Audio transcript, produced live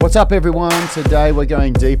What's up, everyone? Today we're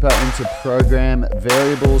going deeper into program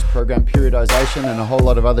variables, program periodization, and a whole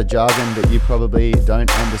lot of other jargon that you probably don't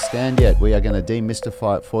understand yet. We are going to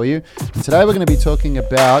demystify it for you. And today we're going to be talking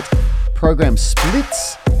about program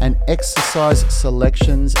splits and exercise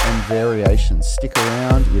selections and variations. Stick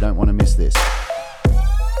around, you don't want to miss this.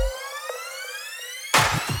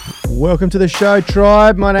 Welcome to the show,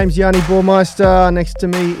 Tribe. My name's Yanni Baumeister. Next to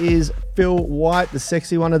me is Phil White, the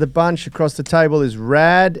sexy one of the bunch. Across the table is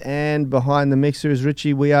Rad, and behind the mixer is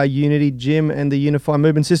Richie. We are Unity Gym and the Unified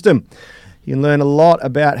Movement System. You can learn a lot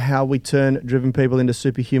about how we turn driven people into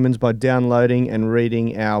superhumans by downloading and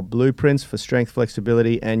reading our blueprints for strength,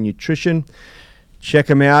 flexibility, and nutrition. Check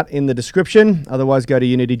them out in the description. Otherwise, go to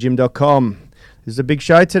unitygym.com. This is a big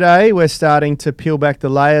show today. We're starting to peel back the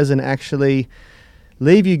layers and actually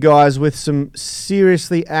leave you guys with some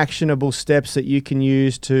seriously actionable steps that you can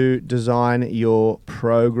use to design your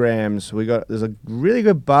programs. There's a really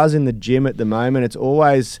good buzz in the gym at the moment. It's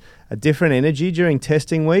always a different energy during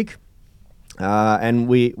testing week,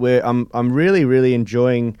 and I'm really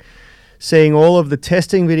enjoying seeing all of the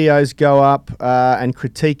testing videos go up and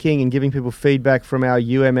critiquing and giving people feedback from our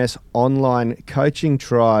UMS online coaching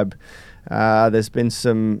tribe. There's been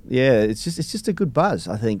some, it's just a good buzz,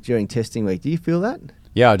 I think, during testing week. Do you feel that?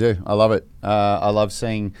 Yeah, I do. I love it. I love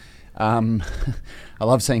seeing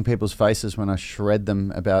people's faces when I shred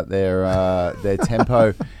them about their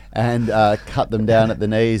tempo and cut them down at the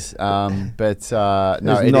knees. No, it's not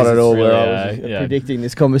at all where I was predicting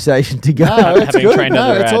this conversation to go. No, it's good.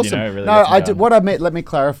 No, it's awesome. Really no, I do, what I meant. Let me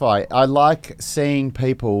clarify. I like seeing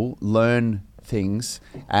people learn things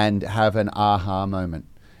and have an aha moment.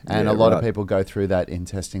 And a lot of people go through that in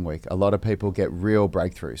testing week. A lot of people get real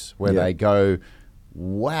breakthroughs where they go,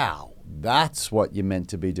 wow, that's what you're meant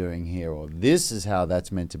to be doing here, or this is how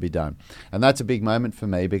that's meant to be done. And that's a big moment for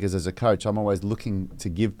me because as a coach, I'm always looking to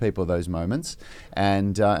give people those moments.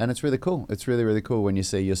 And it's really cool. It's really cool when you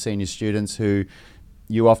see your senior students who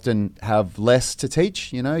you often have less to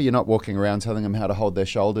teach. You know, you're not walking around telling them how to hold their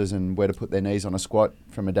shoulders and where to put their knees on a squat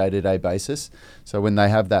from a day-to-day basis. So when they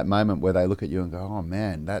have that moment where they look at you and go, oh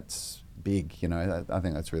man, that's big, you know, I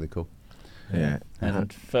think that's really cool. Yeah.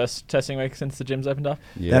 And first testing week since the gym's opened up.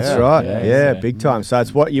 Yeah. That's right. Yeah, big time. So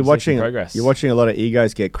it's what you're watching. Progress. You're watching a lot of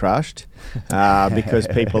egos get crushed because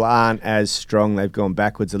people aren't as strong. They've gone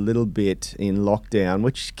backwards a little bit in lockdown,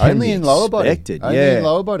 which can only be in lower body. expected. Only in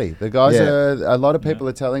lower body. The guys a lot of people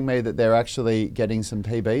Yeah. are telling me that they're actually getting some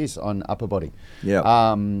PBs on upper body. Yeah.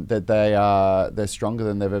 That they're stronger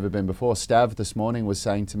than they've ever been before. Stav this morning was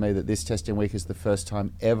saying to me that this testing week is the first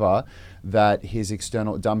time ever that his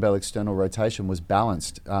dumbbell external rotation was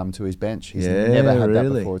balanced to his bench. He's never had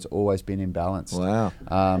that before. It's always been imbalanced. Wow.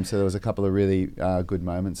 So there was a couple of really good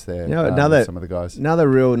moments there. You know, with some of the guys. Another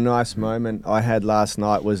real nice moment I had last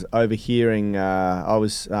night was overhearing. I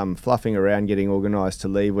was fluffing around getting organised to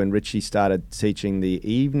leave when Richie started teaching the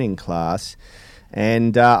evening class.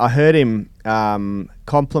 And I heard him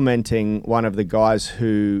complimenting one of the guys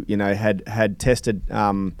who, you know, had tested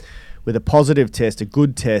with a positive test, a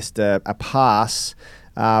good test, a pass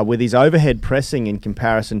with his overhead pressing in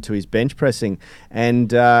comparison to his bench pressing.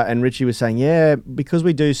 And Richie was saying, because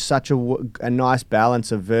we do such a nice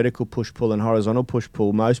balance of vertical push-pull and horizontal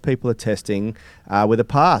push-pull, most people are testing with a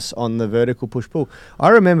pass on the vertical push-pull. I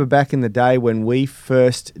remember back in the day when we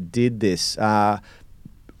first did this,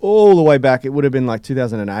 all the way back, it would have been like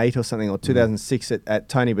 2008 or something, or 2006 at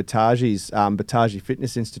Tony Battagi's Battagi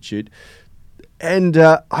Fitness Institute. And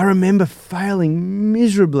I remember failing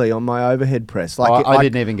miserably on my overhead press. I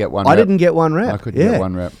didn't even get one rep. I didn't get one rep. I couldn't get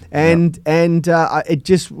one rep. And it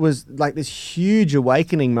just was like this huge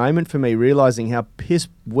awakening moment for me, realizing how piss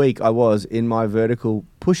weak I was in my vertical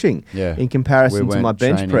pushing in comparison to my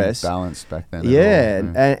bench press. Balanced back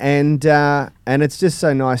then. And it's just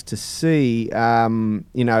so nice to see,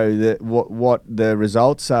 what the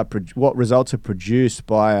results are, what results are produced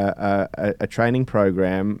by a training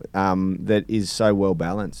program that is so well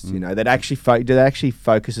balanced. You know, that actually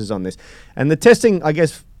focuses on this, and the testing, I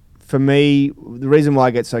guess. For me, the reason why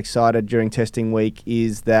I get so excited during testing week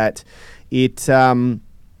is that it's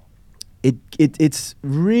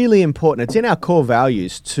really important. It's in our core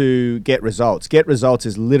values to get results. Get results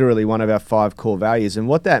is literally one of our 5 core values. And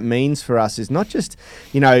what that means for us is not just,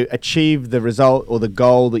 achieve the result or the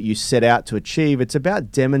goal that you set out to achieve. It's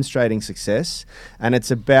about demonstrating success, and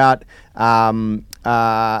it's about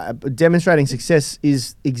demonstrating success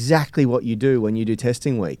is exactly what you do when you do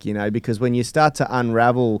testing week, because when you start to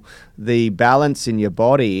unravel the balance in your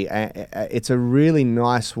body, it's a really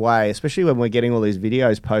nice way, especially when we're getting all these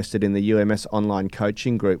videos posted in the UMS online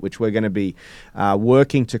coaching group, which we're going to be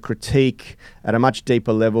working to critique at a much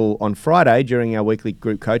deeper level on Friday during our weekly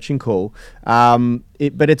group coaching call.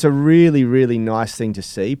 But it's a really, really nice thing to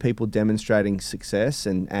see people demonstrating success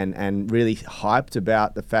and really hyped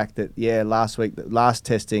about the fact that, last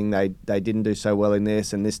testing, they didn't do so well in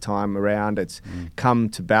this, and this time around it's come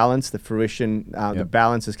to balance, the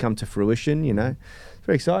balance has come to fruition, It's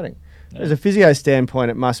very exciting. Yeah. As a physio standpoint,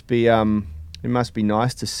 it must be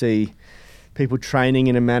nice to see people training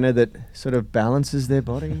in a manner that sort of balances their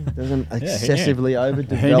body, doesn't excessively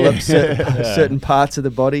overdevelop certain parts of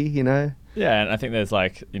the body, Yeah, and I think there's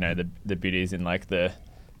the beauties in the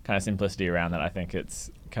kind of simplicity around that. I think it's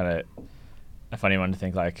kind of a funny one to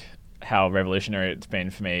think how revolutionary it's been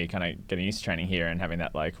for me kind of getting used to training here and having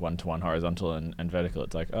that one-to-one horizontal and vertical.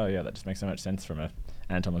 It's that just makes so much sense from a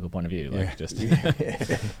anatomical point of view.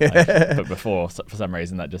 But before, for some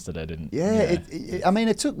reason, that just didn't. Yeah,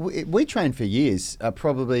 we trained for years,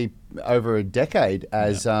 probably over a decade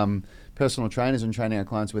as personal trainers and training our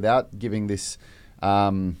clients without giving this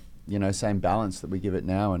same balance that we give it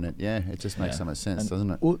now, and it just makes so much sense,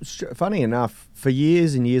 doesn't it? Well, funny enough, for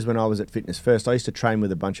years and years when I was at Fitness First, I used to train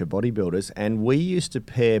with a bunch of bodybuilders, and we used to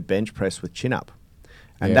pair bench press with chin up.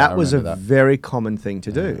 And that was a very common thing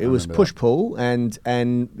to do. It was push-pull, and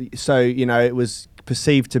so, it was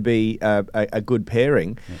perceived to be a good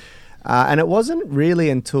pairing. Yeah. And it wasn't really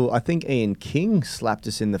until I think Ian King slapped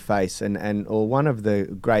us in the face or one of the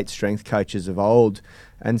great strength coaches of old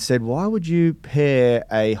and said, why would you pair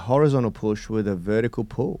a horizontal push with a vertical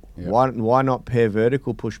pull? Yeah. Why not pair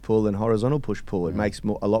vertical push-pull and horizontal push-pull? It makes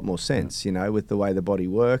a lot more sense, with the way the body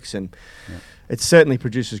works, and it certainly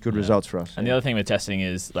produces good results for us. And the other thing with testing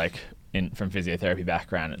is from physiotherapy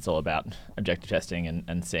background, it's all about objective testing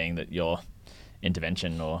and seeing that your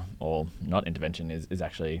intervention or not intervention is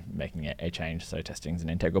actually making a change. So testing is an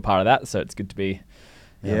integral part of that. So it's good to be,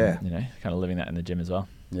 kind of living that in the gym as well.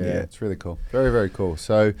 Yeah, it's really cool. Very, very cool.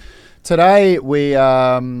 So today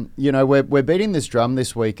we're beating this drum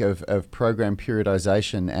this week of program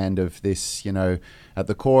periodization, and of this, at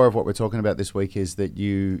the core of what we're talking about this week is that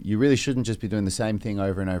you really shouldn't just be doing the same thing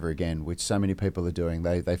over and over again, which so many people are doing.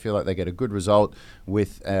 They feel like they get a good result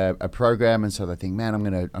with a program, and so they think, man, I'm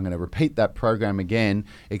gonna repeat that program again,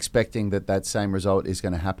 expecting that same result is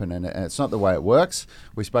going to happen, and it's not the way it works.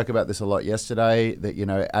 We spoke about this a lot yesterday,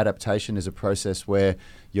 that adaptation is a process where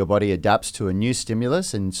your body adapts to a new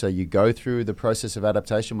stimulus, and so you go through the process of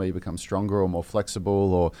adaptation where you become stronger or more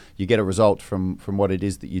flexible, or you get a result from what it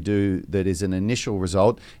is that you do that is an initial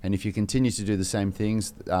result. And if you continue to do the same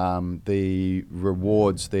things, the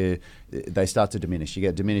rewards, they start to diminish. You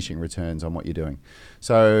get diminishing returns on what you're doing.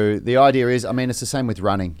 So the idea is, it's the same with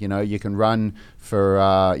running. You can run for,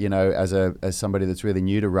 as somebody that's really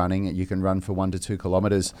new to running, you can run for 1 to 2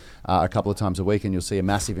 kilometers a couple of times a week, and you'll see a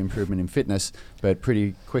massive improvement in fitness. But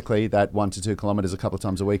pretty quickly, that 1 to 2 kilometers a couple of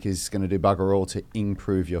times a week is going to do bugger all to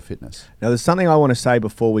improve your fitness. Now, there's something I want to say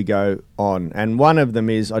before we go on, and one of them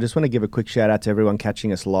is I just want to give a quick shout out to everyone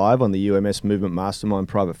catching us live on the UMS Movement Mastermind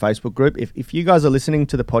private Facebook group. If you guys are listening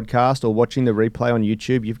to the podcast or watching the replay on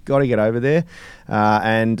YouTube, you've got to get over there,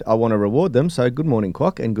 and I want to reward them. So good morning,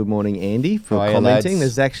 Quack, and good morning, Andy, for commenting.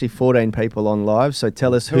 There's actually 14 people on live, so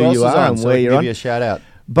tell us who you are and where you're on. Give you a shout out.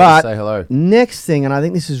 But say hello. Next thing, and I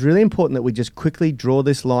think this is really important that we just quickly draw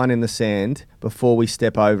this line in the sand before we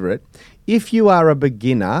step over it. If you are a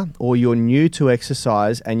beginner or you're new to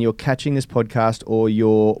exercise and you're catching this podcast or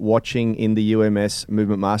you're watching in the UMS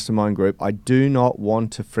Movement Mastermind group, I do not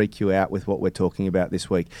want to freak you out with what we're talking about this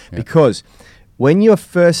week, because when you're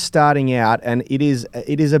first starting out, and it is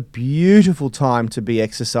a beautiful time to be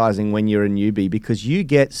exercising when you're a newbie, because you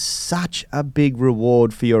get such a big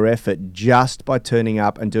reward for your effort just by turning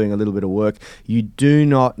up and doing a little bit of work. You do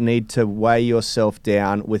not need to weigh yourself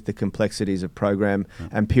down with the complexities of program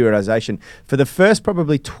and periodization. For the first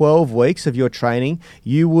probably 12 weeks of your training,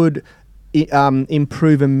 you would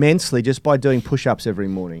improve immensely just by doing push-ups every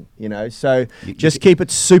morning, so just keep it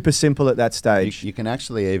super simple at that stage. You can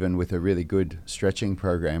actually, even with a really good stretching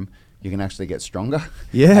program, you can actually get stronger.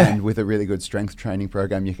 Yeah. And with a really good strength training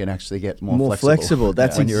program, you can actually get more flexible.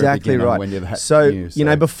 That's when you're a exactly beginner, right. when you're that So, new, you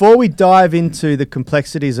know, before we dive into the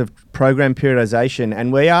complexities of program periodization,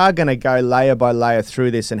 and we are going to go layer by layer through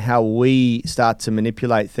this and how we start to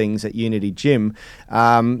manipulate things at Unity Gym.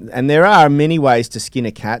 And there are many ways to skin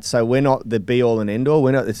a cat. So we're not the be all and end all.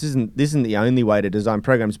 This isn't the only way to design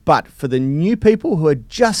programs. But for the new people who are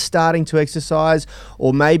just starting to exercise,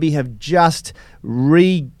 or maybe have just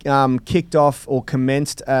kicked off or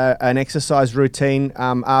commenced an exercise routine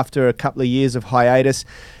after a couple of years of hiatus,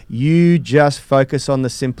 you just focus on the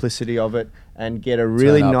simplicity of it and get a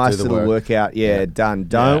really nice little workout. Done.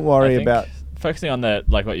 Don't worry about focusing on the,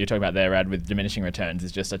 like what you're talking about there, Rad, with diminishing returns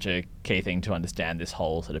is just such a key thing to understand this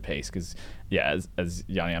whole sort of piece. Because as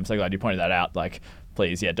Yanni, I'm so glad you pointed that out. Like,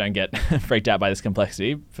 please, don't get freaked out by this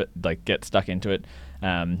complexity. Like, get stuck into it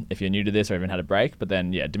if you're new to this or even had a break. But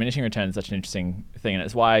then, diminishing returns is such an interesting thing, and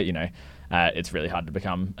it's why it's really hard to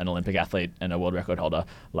become an Olympic athlete and a world record holder.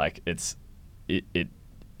 Like,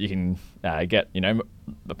 you can get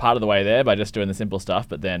a part of the way there by just doing the simple stuff,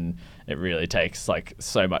 but then it really takes like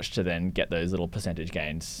so much to then get those little percentage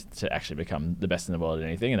gains to actually become the best in the world at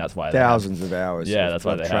anything. And that's why thousands of hours. That's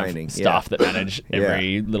why they training. Have staff that manage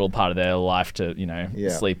every little part of their life to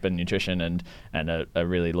sleep and nutrition and are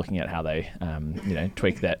really looking at how they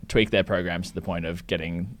tweak their programs to the point of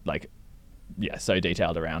getting so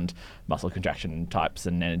detailed around muscle contraction types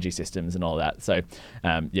and energy systems and all that. So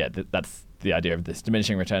that's the idea of this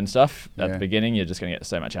diminishing return stuff. At the beginning, you're just going to get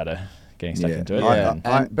so much out of getting stuck into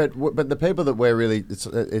it. But the people that we're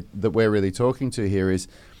really talking to here is,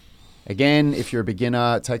 again, if you're a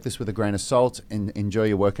beginner, take this with a grain of salt and enjoy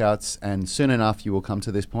your workouts, and soon enough you will come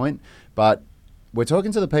to this point. But we're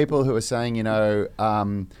talking to the people who are saying, either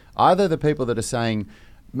the people that are saying,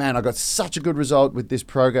 man, I got such a good result with this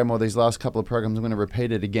program or these last couple of programs, I'm going to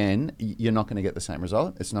repeat it again. You're not going to get the same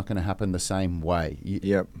result. It's not going to happen the same way.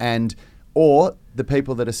 Or the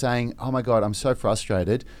people that are saying, oh my God, I'm so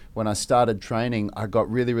frustrated. When I started training, I got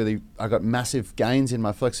massive gains in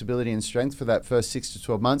my flexibility and strength for that first 6 to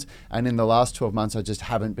 12 months. And in the last 12 months, I just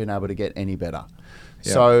haven't been able to get any better.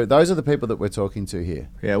 Yep. So those are the people that we're talking to here.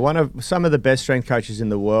 Yeah, some of the best strength coaches in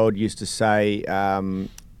the world used to say,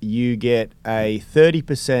 you get a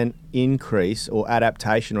 30% increase or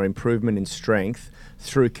adaptation or improvement in strength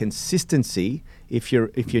through consistency. If you're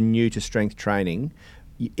new to strength training,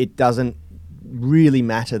 it doesn't really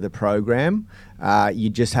matter the program. You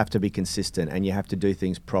just have to be consistent and you have to do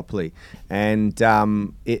things properly. And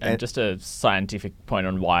just a scientific point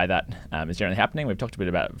on why that is generally happening. We've talked a bit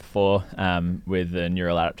about it before with the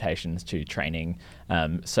neural adaptations to training.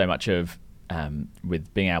 So much of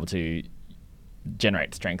with being able to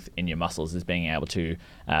generate strength in your muscles is being able to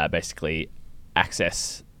basically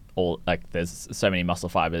access there's so many muscle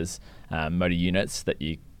fibers, motor units that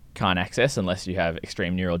you can't access unless you have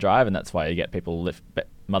extreme neural drive, and that's why you get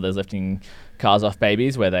mothers lifting cars off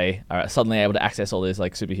babies where they are suddenly able to access all this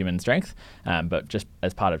like superhuman strength. But just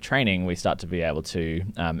as part of training, we start to be able to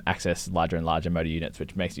access larger and larger motor units,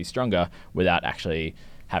 which makes you stronger without actually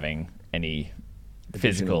having any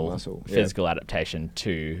physical adaptation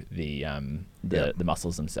to the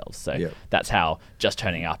muscles themselves. So that's how just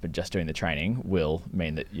turning up and just doing the training will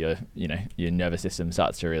mean that your nervous system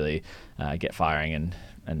starts to really get firing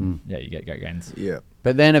and you get great gains. Yeah.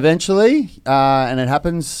 But then eventually, and it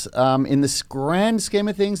happens in the grand scheme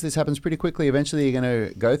of things, this happens pretty quickly. Eventually, you're going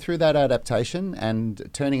to go through that adaptation, and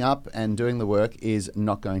turning up and doing the work is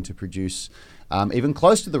not going to produce even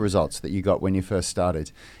close to the results that you got when you first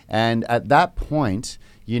started. And at that point,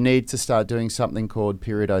 you need to start doing something called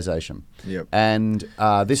periodization. Yep. And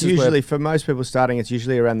this is usually, for most people starting, it's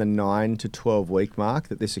usually around the 9 to 12 week mark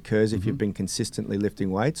that this occurs if you've been consistently lifting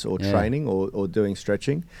weights or training or doing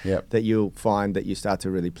stretching, that you'll find that you start to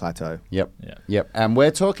really plateau. Yep. And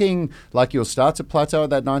we're talking like you'll start to plateau at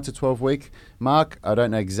that 9 to 12 week mark. I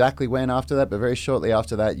don't know exactly when after that, but very shortly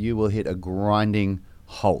after that, you will hit a grinding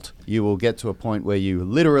halt. You will get to a point where you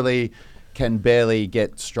literally can barely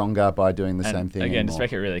get stronger by doing the same thing again anymore. Just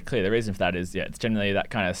make it really clear, the reason for that is it's generally that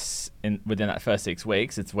kind of within that first 6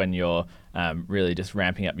 weeks, it's when you're really just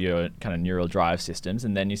ramping up your kind of neural drive systems,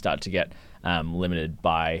 and then you start to get limited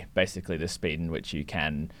by basically the speed in which you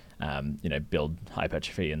can build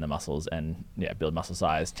hypertrophy in the muscles and build muscle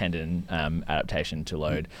size, tendon adaptation to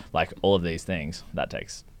load, like all of these things. That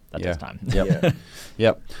takes that takes time. Yep.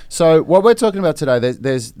 Yep. So what we're talking about today,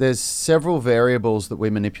 there's several variables that we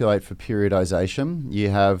manipulate for periodization. You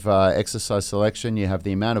have exercise selection. You have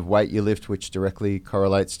the amount of weight you lift, which directly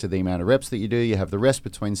correlates to the amount of reps that you do. You have the rest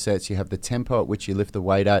between sets. You have the tempo at which you lift the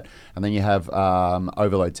weight at, and then you have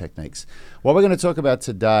overload techniques. What we're going to talk about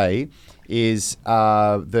today is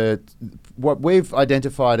what we've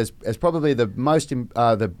identified as probably the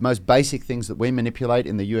most basic things that we manipulate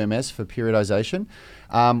in the UMS for periodization.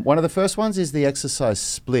 One of the first ones is the exercise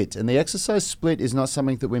split, and the exercise split is not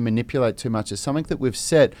something that we manipulate too much. It's something that we've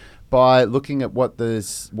set by looking at what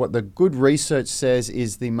the good research says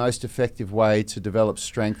is the most effective way to develop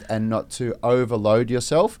strength and not to overload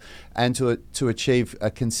yourself and to achieve a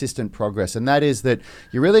consistent progress. And that is that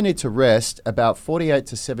you really need to rest about 48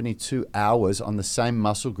 to 72 hours on the same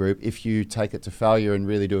muscle group if you take it to failure and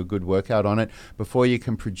really do a good workout on it before you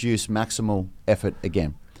can produce maximal effort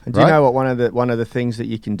again. And do you know what one of the things that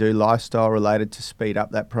you can do lifestyle related to speed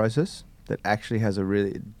up that process that actually has a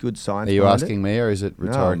really good science? Are you asking me, or is it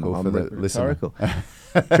rhetorical for the rhetorical.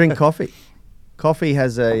 listener? Drink coffee. Coffee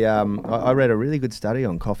has I read a really good study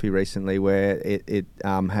on coffee recently where it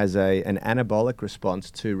has an anabolic response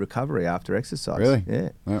to recovery after exercise. Really? Yeah.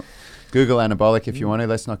 Well, Google anabolic if you want to.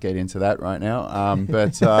 Let's not get into that right now.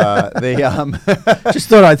 But just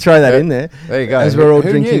thought I'd throw that in there. There you go. As we're all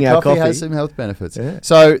Who drinking knew? our Coffee coffee. has some health benefits. Yeah.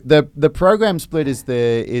 So the program split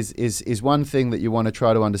is one thing that you want to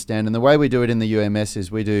try to understand. And the way we do it in the UMS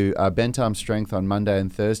is we do bent arm strength on Monday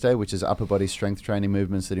and Thursday, which is upper body strength training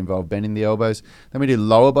movements that involve bending the elbows. Then we do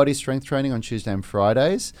lower body strength training on Tuesday and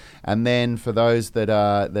Fridays. And then for those that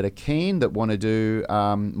are keen, that want to do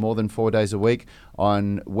more than 4 days a week,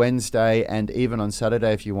 on Wednesday and even on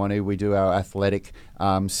Saturday, if you want to, we do our athletic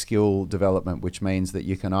skill development, which means that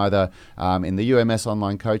you can either, in the UMS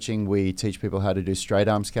online coaching, we teach people how to do straight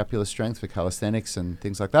arm scapular strength for calisthenics and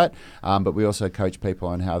things like that. But we also coach people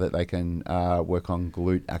on how that they can work on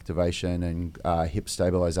glute activation and hip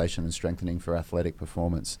stabilization and strengthening for athletic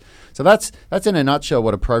performance. So that's in a nutshell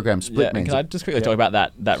what a program split means. Can I just quickly talk about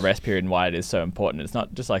that rest period and why it is so important? It's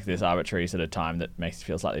not just like this arbitrary sort of time that makes you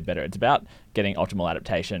feel slightly better. It's about getting optimal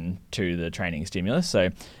adaptation to the training stimulus. So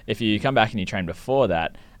if you come back and you train before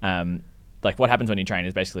that, like what happens when you train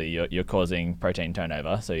is basically you're causing protein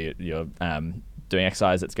turnover. So you're doing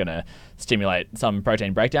exercise that's going to stimulate some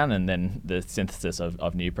protein breakdown and then the synthesis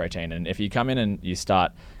of new protein. And if you come in and you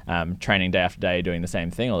start training day after day doing the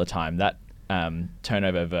same thing all the time, that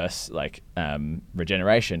turnover versus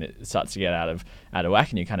regeneration, it starts to get out of whack,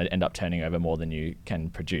 and you kind of end up turning over more than you can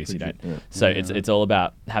produce. It's all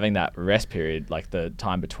about having that rest period, like the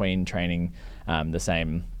time between training the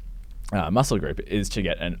same muscle group, is to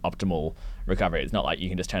get an optimal recovery. It's not like you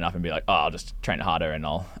can just turn up and be like, oh, I'll just train harder and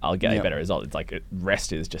I'll get a better result. It's like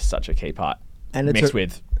rest is just such a key part, and mixed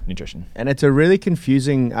with nutrition. And it's a really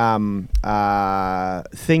confusing thing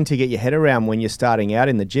to get your head around when you're starting out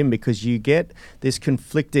in the gym, because you get this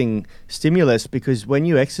conflicting stimulus, because when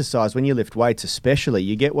you exercise, when you lift weights especially,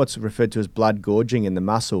 you get what's referred to as blood gorging in the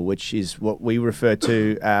muscle, which is what we refer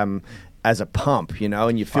to as a pump,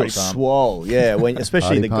 and you feel swole. Yeah,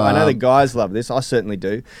 especially I know the guys love this. I certainly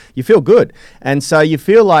do. You feel good. And so you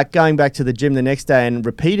feel like going back to the gym the next day and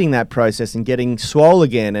repeating that process and getting swole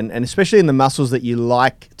again, and especially in the muscles that you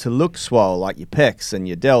like to look swole, like your pecs and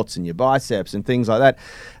your delts and your biceps and things like that.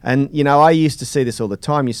 And, I used to see this all the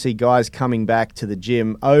time. You see guys coming back to the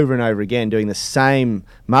gym over and over again doing the same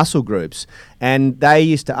muscle groups, and they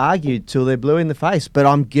used to argue till they're blue in the face, but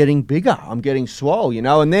I'm getting bigger, I'm getting swole,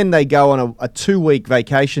 and then they go on a 2-week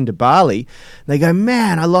vacation to Bali. They go,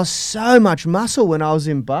 man, I lost so much muscle when I was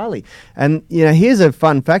in Bali. And, here's a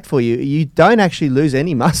fun fact for you. You don't actually lose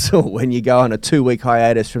any muscle when you go on a 2-week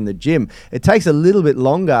hiatus from the gym. It takes a little bit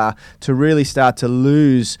longer to really start to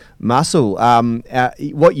lose muscle.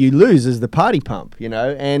 What you lose is the party pump,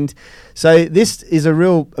 and so this is a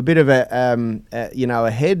bit of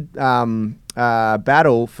a head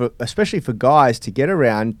battle especially for guys to get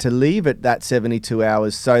around to leave it that 72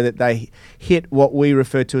 hours so that they hit what we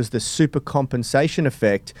refer to as the supercompensation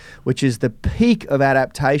effect, which is the peak of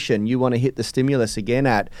adaptation you want to hit the stimulus again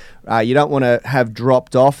at. You don't want to have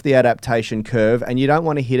dropped off the adaptation curve, and you don't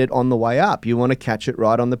want to hit it on the way up. You want to catch it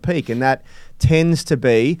right on the peak, and that tends to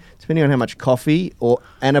be, depending on how much coffee or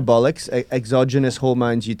anabolics, exogenous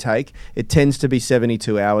hormones you take, it tends to be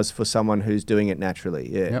 72 hours for someone who's doing it naturally.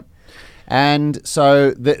 Yeah. Yep. And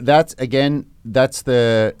so that's, again,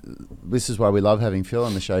 this is why we love having Phil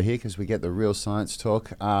on the show here, because we get the real science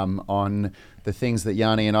talk on the things that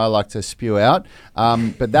Yanni and I like to spew out.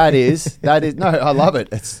 But that is no, I love it.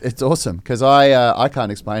 It's awesome, because I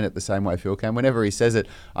can't explain it the same way Phil can. Whenever he says it,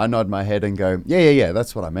 I nod my head and go, yeah,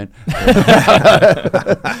 that's what I meant.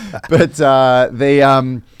 But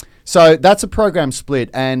so that's a program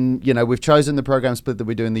split, and we've chosen the program split that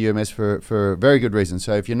we do in the UMS for a very good reason.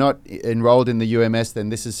 So if you're not enrolled in the UMS, then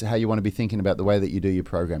this is how you want to be thinking about the way that you do your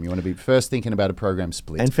program. You want to be first thinking about a program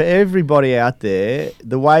split. And for everybody out there,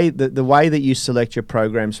 the way that you select your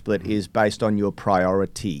program split is based on your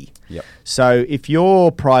priority. Yep. So if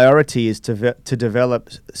your priority is to develop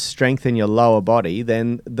strength in your lower body,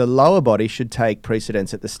 then the lower body should take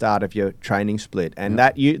precedence at the start of your training split. And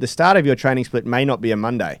the start of your training split may not be a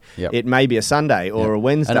Monday. Yep. It may be a Sunday or a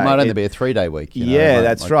Wednesday. And it might only be a 3-day week.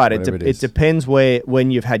 That's right. It depends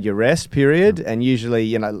when you've had your rest period. And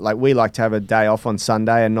usually, like we like to have a day off on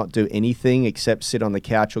Sunday and not do anything except sit on the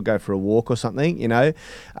couch or go for a walk or something,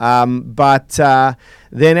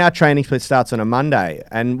 Then our training split starts on a Monday,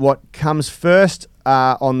 and what comes first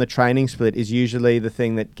on the training split is usually the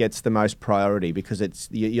thing that gets the most priority, because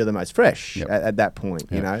you're the most fresh at that point,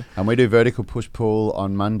 And we do vertical push-pull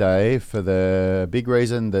on Monday for the big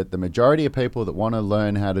reason that the majority of people that want to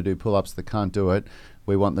learn how to do pull-ups that can't do it,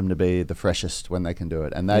 we want them to be the freshest when they can do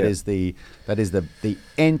it, and that is the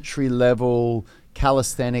entry-level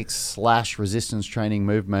calisthenics / resistance training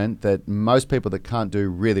movement that most people that can't do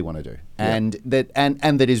really want to do, and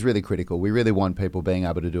that is really critical. We really want people being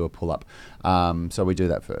able to do a pull-up, so we do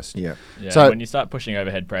that first. So when you start pushing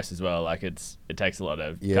overhead press as well, like it takes a lot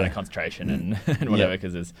of kind of concentration and whatever,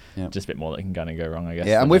 because there's just a bit more that can kind of go wrong, I guess.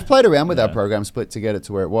 And we've played around with our program split to get it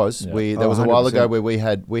to where it was. There was a while ago where we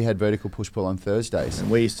had vertical push-pull on Thursdays,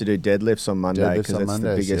 and we used to do deadlifts on Monday, because it's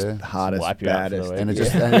the biggest, hardest, baddest. And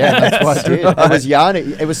that's what I did. It was Yanni.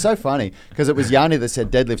 It was so funny, because it was Yanni that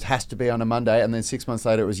said deadlift has to be on a Monday, and then 6 months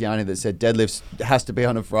later it was Yanni that said deadlifts has to be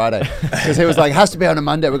on a Friday, because he was like, has to be on a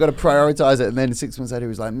Monday, we've got to prioritize it. And then 6 months later he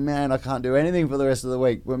was like, man, I can't do anything for the rest of the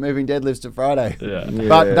week, we're moving deadlifts to Friday.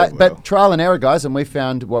 But trial and error, guys, and we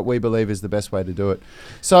found what we believe is the best way to do it.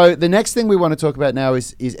 So the next thing we want to talk about now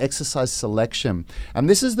is exercise selection, and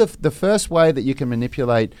this is the first way that you can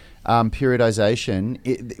manipulate periodization.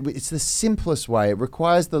 It's the simplest way. It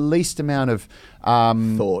requires the least amount of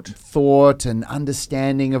thought and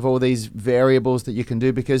understanding of all these variables that you can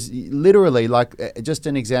do, because literally, like, just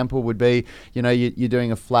an example would be, you're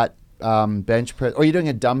doing a flat bench press, or you're doing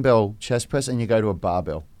a dumbbell chest press and you go to a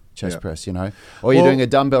barbell chest press, or you're doing a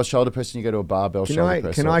dumbbell shoulder press and you go to a barbell shoulder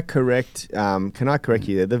press. Can I correct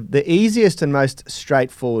you there? The easiest and most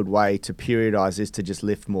straightforward way to periodize is to just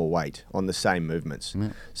lift more weight on the same movements.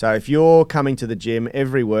 So if you're coming to the gym,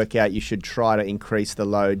 every workout you should try to increase the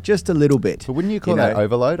load just a little bit. But wouldn't you call that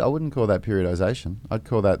overload? I wouldn't call that periodization. I'd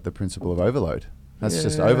call that the principle of overload. That's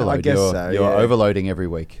just overload. I guess you're overloading every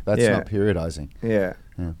week. That's not periodizing. Yeah.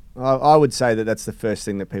 I would say that's the first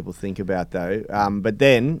thing that people think about, though. But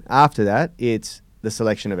then after that, it's the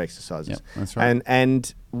selection of exercises. Yep, that's right.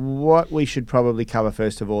 And what we should probably cover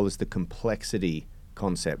first of all is the complexity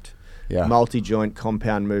concept. Multi-joint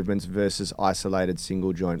compound movements versus isolated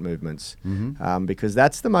single joint movements, because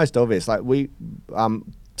that's the most obvious. Like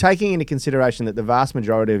taking into consideration that the vast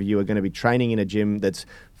majority of you are going to be training in a gym that's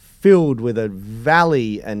filled with a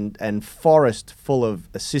valley and forest full of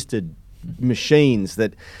assisted machines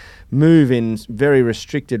that move in very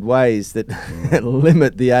restricted ways that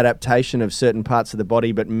limit the adaptation of certain parts of the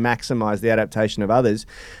body but maximize the adaptation of others,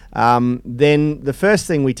 then the first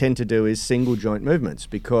thing we tend to do is single joint movements,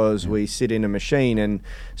 because we sit in a machine and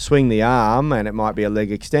swing the arm, and it might be a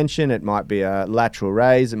leg extension, it might be a lateral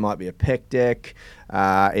raise, it might be a pec deck,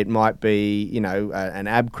 it might be an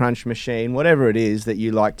ab crunch machine, whatever it is that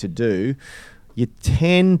you like to do. You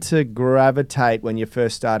tend to gravitate when you're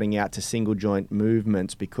first starting out to single joint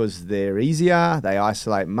movements because they're easier, they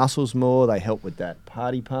isolate muscles more, they help with that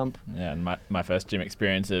party pump. Yeah, and my first gym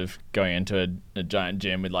experience of going into a giant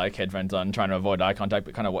gym with like headphones on, trying to avoid eye contact,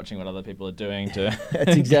 but kind of watching what other people are doing to...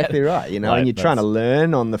 That's exactly right, and you're trying to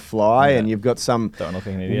learn on the fly, and you've got some weird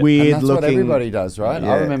and that's looking... what everybody does, right?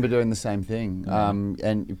 Yeah. I remember doing the same thing,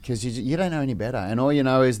 and because you don't know any better, and all you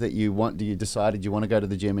know is that you decided you want to go to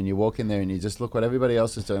the gym, and you walk in there and you just look what everybody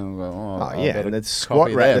else is doing and go, and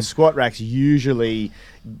the squat rack's usually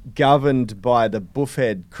governed by the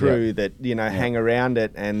buffhead crew that hang around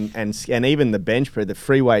it, and even the bench press, the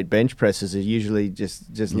free weight bench presses are usually just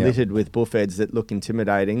littered with buffheads that look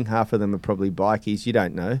intimidating. Half of them are probably bikies. You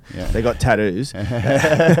don't know. Yeah. They got tattoos.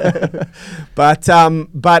 But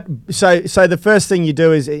so the first thing you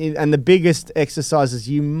do is, and the biggest exercises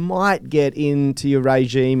you might get into your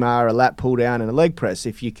regime are a lat pull down and a leg press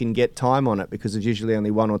if you can get time on it, because there's usually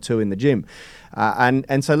only one or two in the gym.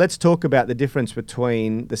 And so let's talk about the difference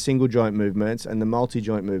between the single joint movements and the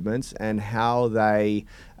multi-joint movements, and how they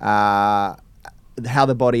how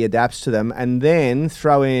the body adapts to them, and then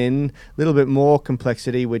throw in a little bit more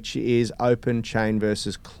complexity, which is open chain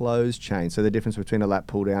versus closed chain. So the difference between a lat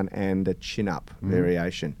pull down and a chin up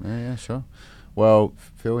variation. Yeah, sure. Well,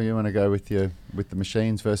 Phil, you want to go with the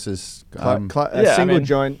machines versus single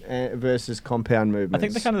joint versus compound movements? I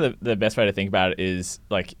think the kind of the best way to think about it is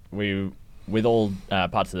like with all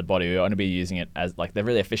parts of the body, we want to be using it as like they're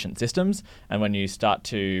really efficient systems. And when you start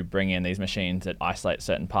to bring in these machines that isolate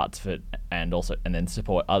certain parts of it and then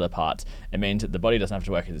support other parts, it means that the body doesn't have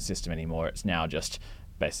to work as a system anymore. It's now just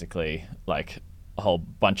basically like a whole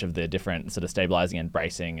bunch of the different sort of stabilizing and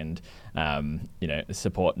bracing and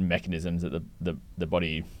support mechanisms that the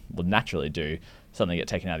body will naturally do suddenly get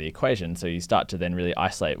taken out of the equation. So you start to then really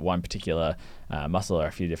isolate one particular muscle or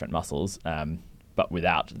a few different muscles, but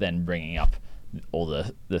without then bringing up all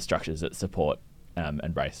the structures that support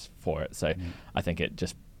and brace for it. So I think it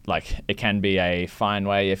just it can be a fine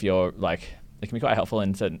way if you're it can be quite helpful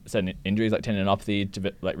in certain injuries like tendinopathy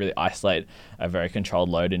to really isolate a very controlled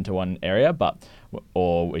load into one area.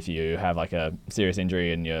 Or if you have a serious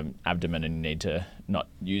injury in your abdomen and you need to not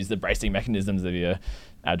use the bracing mechanisms of your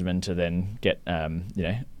abdomen to then get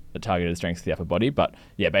the targeted strength of the upper body. But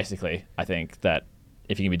yeah, basically I think that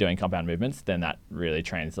if you can be doing compound movements, then that really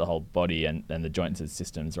trains the whole body and the joints as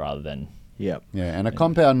systems rather than... Yeah, and a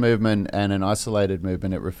compound movement and an isolated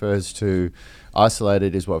movement, it refers to...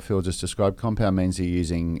 Isolated is what Phil just described. Compound means you're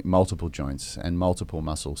using multiple joints and multiple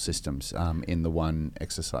muscle systems in the one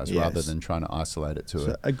exercise, rather than trying to isolate it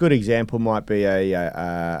to a good example might be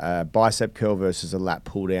a bicep curl versus a lat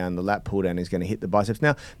pull down. The lat pull down is going to hit the biceps.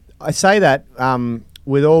 Now, I say that...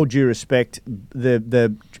 with all due respect,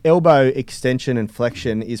 the elbow extension and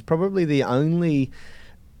flexion is probably the only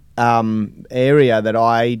area that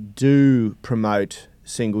I do promote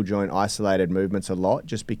single joint isolated movements a lot,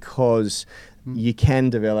 just because you can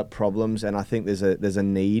develop problems, and I think there's a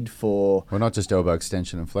need for... Well, not just elbow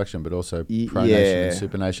extension and flexion, but also pronation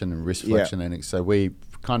and supination and wrist flexion. And so we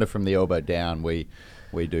kind of from the elbow down, we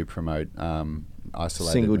do promote...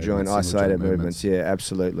 single joint isolated movements. Yeah,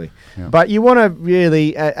 absolutely. Yeah. But you want to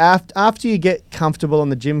really after you get comfortable on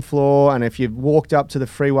the gym floor, and if you've walked up to the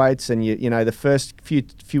free weights and you the first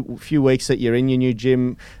few weeks that you're in your new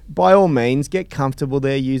gym, by all means get comfortable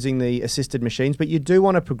there using the assisted machines, but you do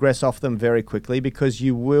want to progress off them very quickly, because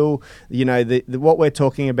you will what we're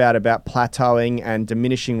talking about plateauing and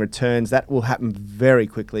diminishing returns, that will happen very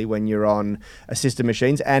quickly when you're on assisted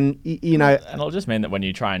machines. And and it'll just mean that when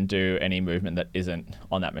you try and do any movement that isn't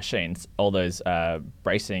on that machine, all those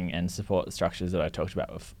bracing and support structures that I talked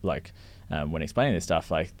about with, when explaining this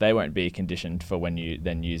stuff, they won't be conditioned for when you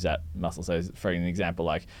then use that muscle. So for an example,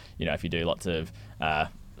 if you do lots of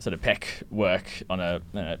sort of pec work on a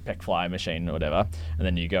pec fly machine or whatever, and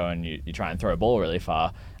then you go and you try and throw a ball really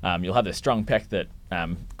far, you'll have this strong pec that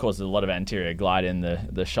causes a lot of anterior glide in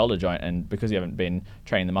the shoulder joint, and because you haven't been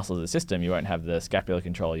training the muscles of the system, you won't have the scapular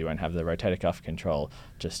control, you won't have the rotator cuff control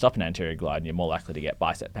to stop an anterior glide, and you're more likely to get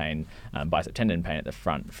bicep pain, bicep tendon pain at the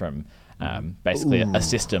front from basically a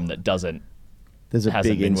system that hasn't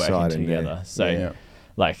been working together. So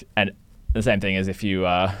and the same thing as if you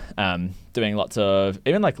are doing lots of,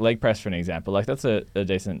 even leg press for an example, that's a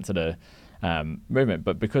decent sort of movement,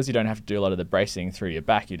 but because you don't have to do a lot of the bracing through your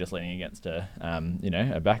back, you're just leaning against a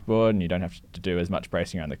backboard, and you don't have to do as much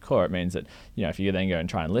bracing around the core. It means that if you then go and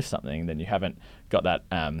try and lift something, then you haven't got that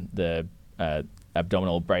the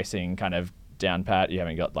abdominal bracing kind of down pat. You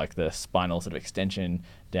haven't got the spinal sort of extension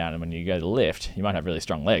down, and when you go to lift, you might have really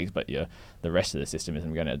strong legs, but the rest of the system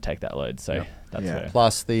isn't going to take that load. So that's where.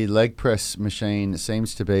 Plus, the leg press machine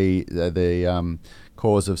seems to be the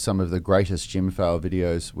cause of some of the greatest gym fail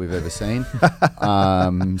videos we've ever seen.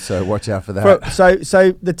 So watch out for that.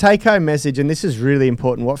 So the take-home message, and this is really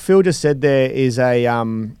important. What Phil just said there is a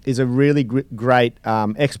really great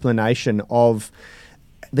explanation of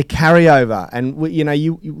the carryover. And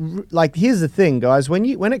you like, here's the thing, guys, when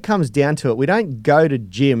it comes down to it, we don't go to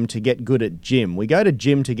gym to get good at gym. We go to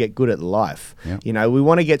gym to get good at life. Yep. We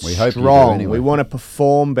want to get We hope you do strong. anyway. We want to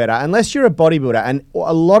perform better, unless you're a bodybuilder. And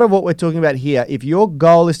a lot of what we're talking about here, if your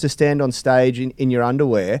goal is to stand on stage in your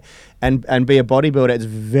underwear and be a bodybuilder, it's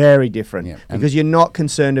very different. Yeah. Because you're not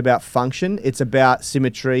concerned about function. It's about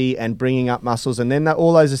symmetry and bringing up muscles. And then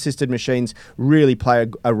all those assisted machines really play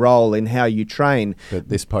a role in how you train. But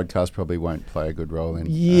this podcast probably won't play a good role in.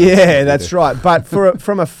 Yeah, that's right. But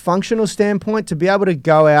from a functional standpoint, to be able to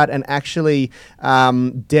go out and actually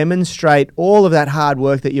demonstrate all of that hard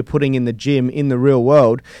work that you're putting in the gym in the real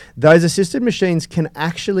world, those assisted machines can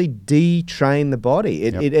actually detrain the body.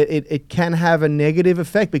 It can have a negative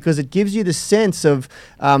effect because it gives you the sense of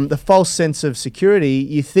the false sense of security.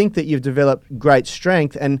 You think that you've developed great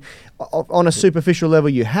strength, and on a superficial level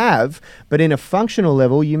you have, but in a functional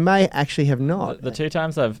level you may actually have not. The 2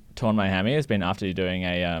 times I've torn my hammy has been after doing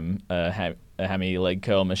a hammy leg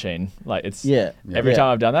curl machine. Like every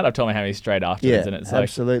time I've done that, I've torn my hammy straight afterwards, and it's like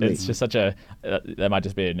absolutely. It's just such a that might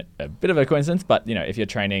just be a bit of a coincidence, but if you're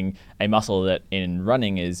training a muscle that in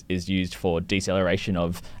running is used for deceleration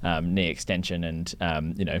of knee extension and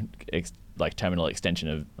like terminal extension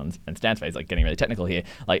of and stance phase, like getting really technical here.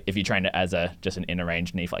 Like if you train it as just an inner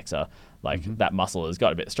range knee flexor, like that muscle has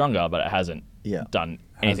got a bit stronger, but it hasn't done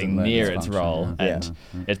anything near its role, and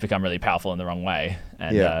it's become really powerful in the wrong way.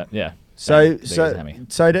 And So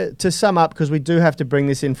to sum up, because we do have to bring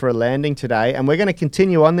this in for a landing today, and we're going to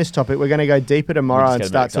continue on this topic. We're going to go deeper tomorrow and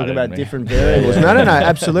start talking about different variables. No,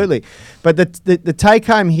 absolutely. But the take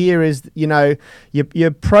home here is,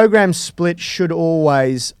 your program split should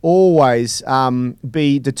always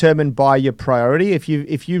be determined by your priority. If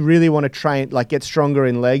you really want to train, like get stronger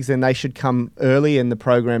in legs, then they should come early in the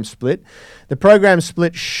program split. The program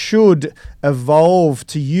split should evolve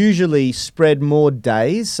to usually spread more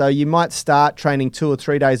days. So you might start training 2 or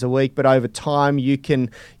 3 days a week, but over time you can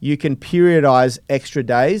periodize extra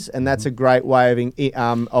days, and that's a great way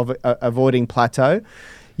of avoiding plateau.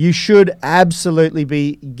 You should absolutely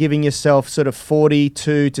be giving yourself sort of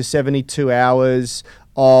 42 to 72 hours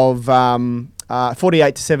of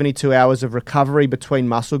 48 to 72 hours of recovery between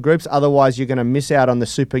muscle groups. Otherwise, you're going to miss out on the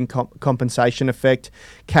supercompensation effect,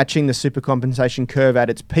 catching the supercompensation curve at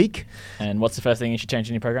its peak. And what's the first thing you should change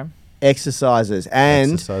in your program? Exercises.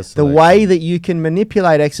 And Exercise the selection. way that you can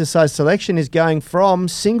manipulate exercise selection is going from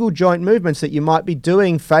single joint movements that you might be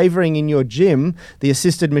doing, favoring in your gym, the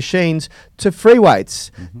assisted machines, to free weights,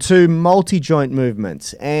 to multi-joint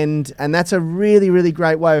movements. And that's a really, really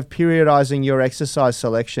great way of periodizing your exercise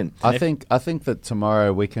selection. I think that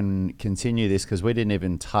tomorrow we can continue this because we didn't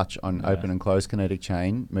even touch on open and closed kinetic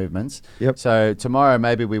chain movements. Yep. So tomorrow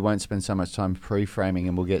maybe we won't spend so much time pre-framing,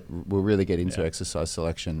 and we'll really get into exercise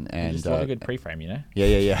selection and Just love a good pre-frame,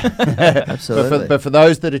 Yeah. Absolutely. But for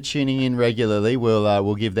those that are tuning in regularly,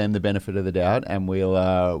 we'll give them the benefit of the doubt, and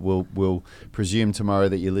we'll presume tomorrow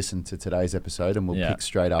that you listen to today's episode, and we'll pick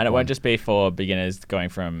straight up. And it won't just be for beginners going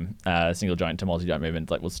from single joint to multi-joint movements.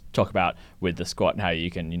 Like we'll talk about with the squat and how you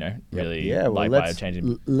can really by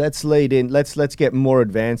changing. Let's lead in. Let's get more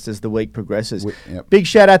advanced as the week progresses. Big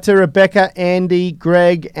shout out to Rebecca, Andy,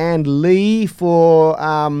 Greg, and Lee for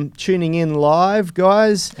tuning in live,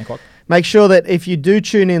 guys. Make sure that if you do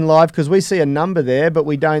tune in live, because we see a number there, but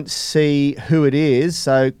we don't see who it is,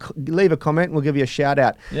 so leave a comment and we'll give you a shout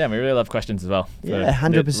out. Yeah, we really love questions as well.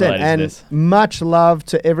 100%. And much love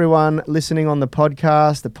to everyone listening on the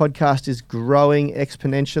podcast. The podcast is growing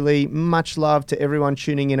exponentially. Much love to everyone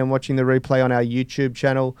tuning in and watching the replay on our YouTube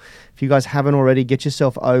channel. If you guys haven't already, get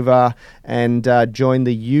yourself over and join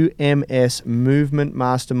the UMS Movement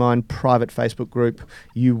Mastermind private Facebook group.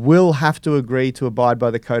 You will have to agree to abide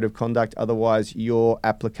by the code of conduct, otherwise your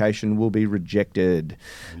application will be rejected.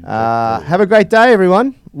 Have a great day,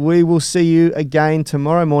 everyone. We will see you again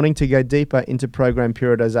tomorrow morning to go deeper into program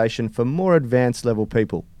periodization for more advanced level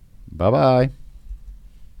people. Bye-bye.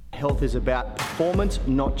 Health is about performance,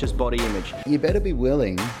 not just body image. You better be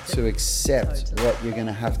willing to accept what you're going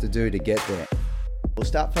to have to do to get there. We'll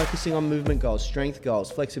start focusing on movement goals, strength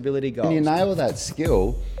goals, flexibility goals. When you nail that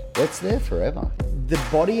skill, it's there forever. The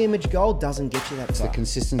body image goal doesn't get you that It's far. the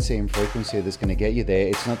consistency and frequency that's going to get you there.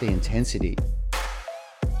 It's not the intensity.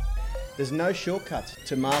 There's no shortcuts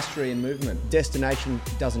to mastery and movement. Destination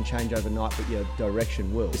doesn't change overnight, but your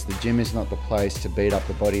direction will. The gym is not the place to beat up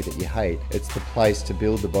the body that you hate. It's the place to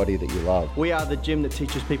build the body that you love. We are the gym that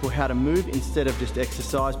teaches people how to move instead of just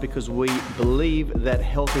exercise, because we believe that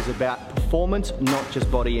health is about performance, not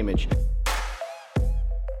just body image.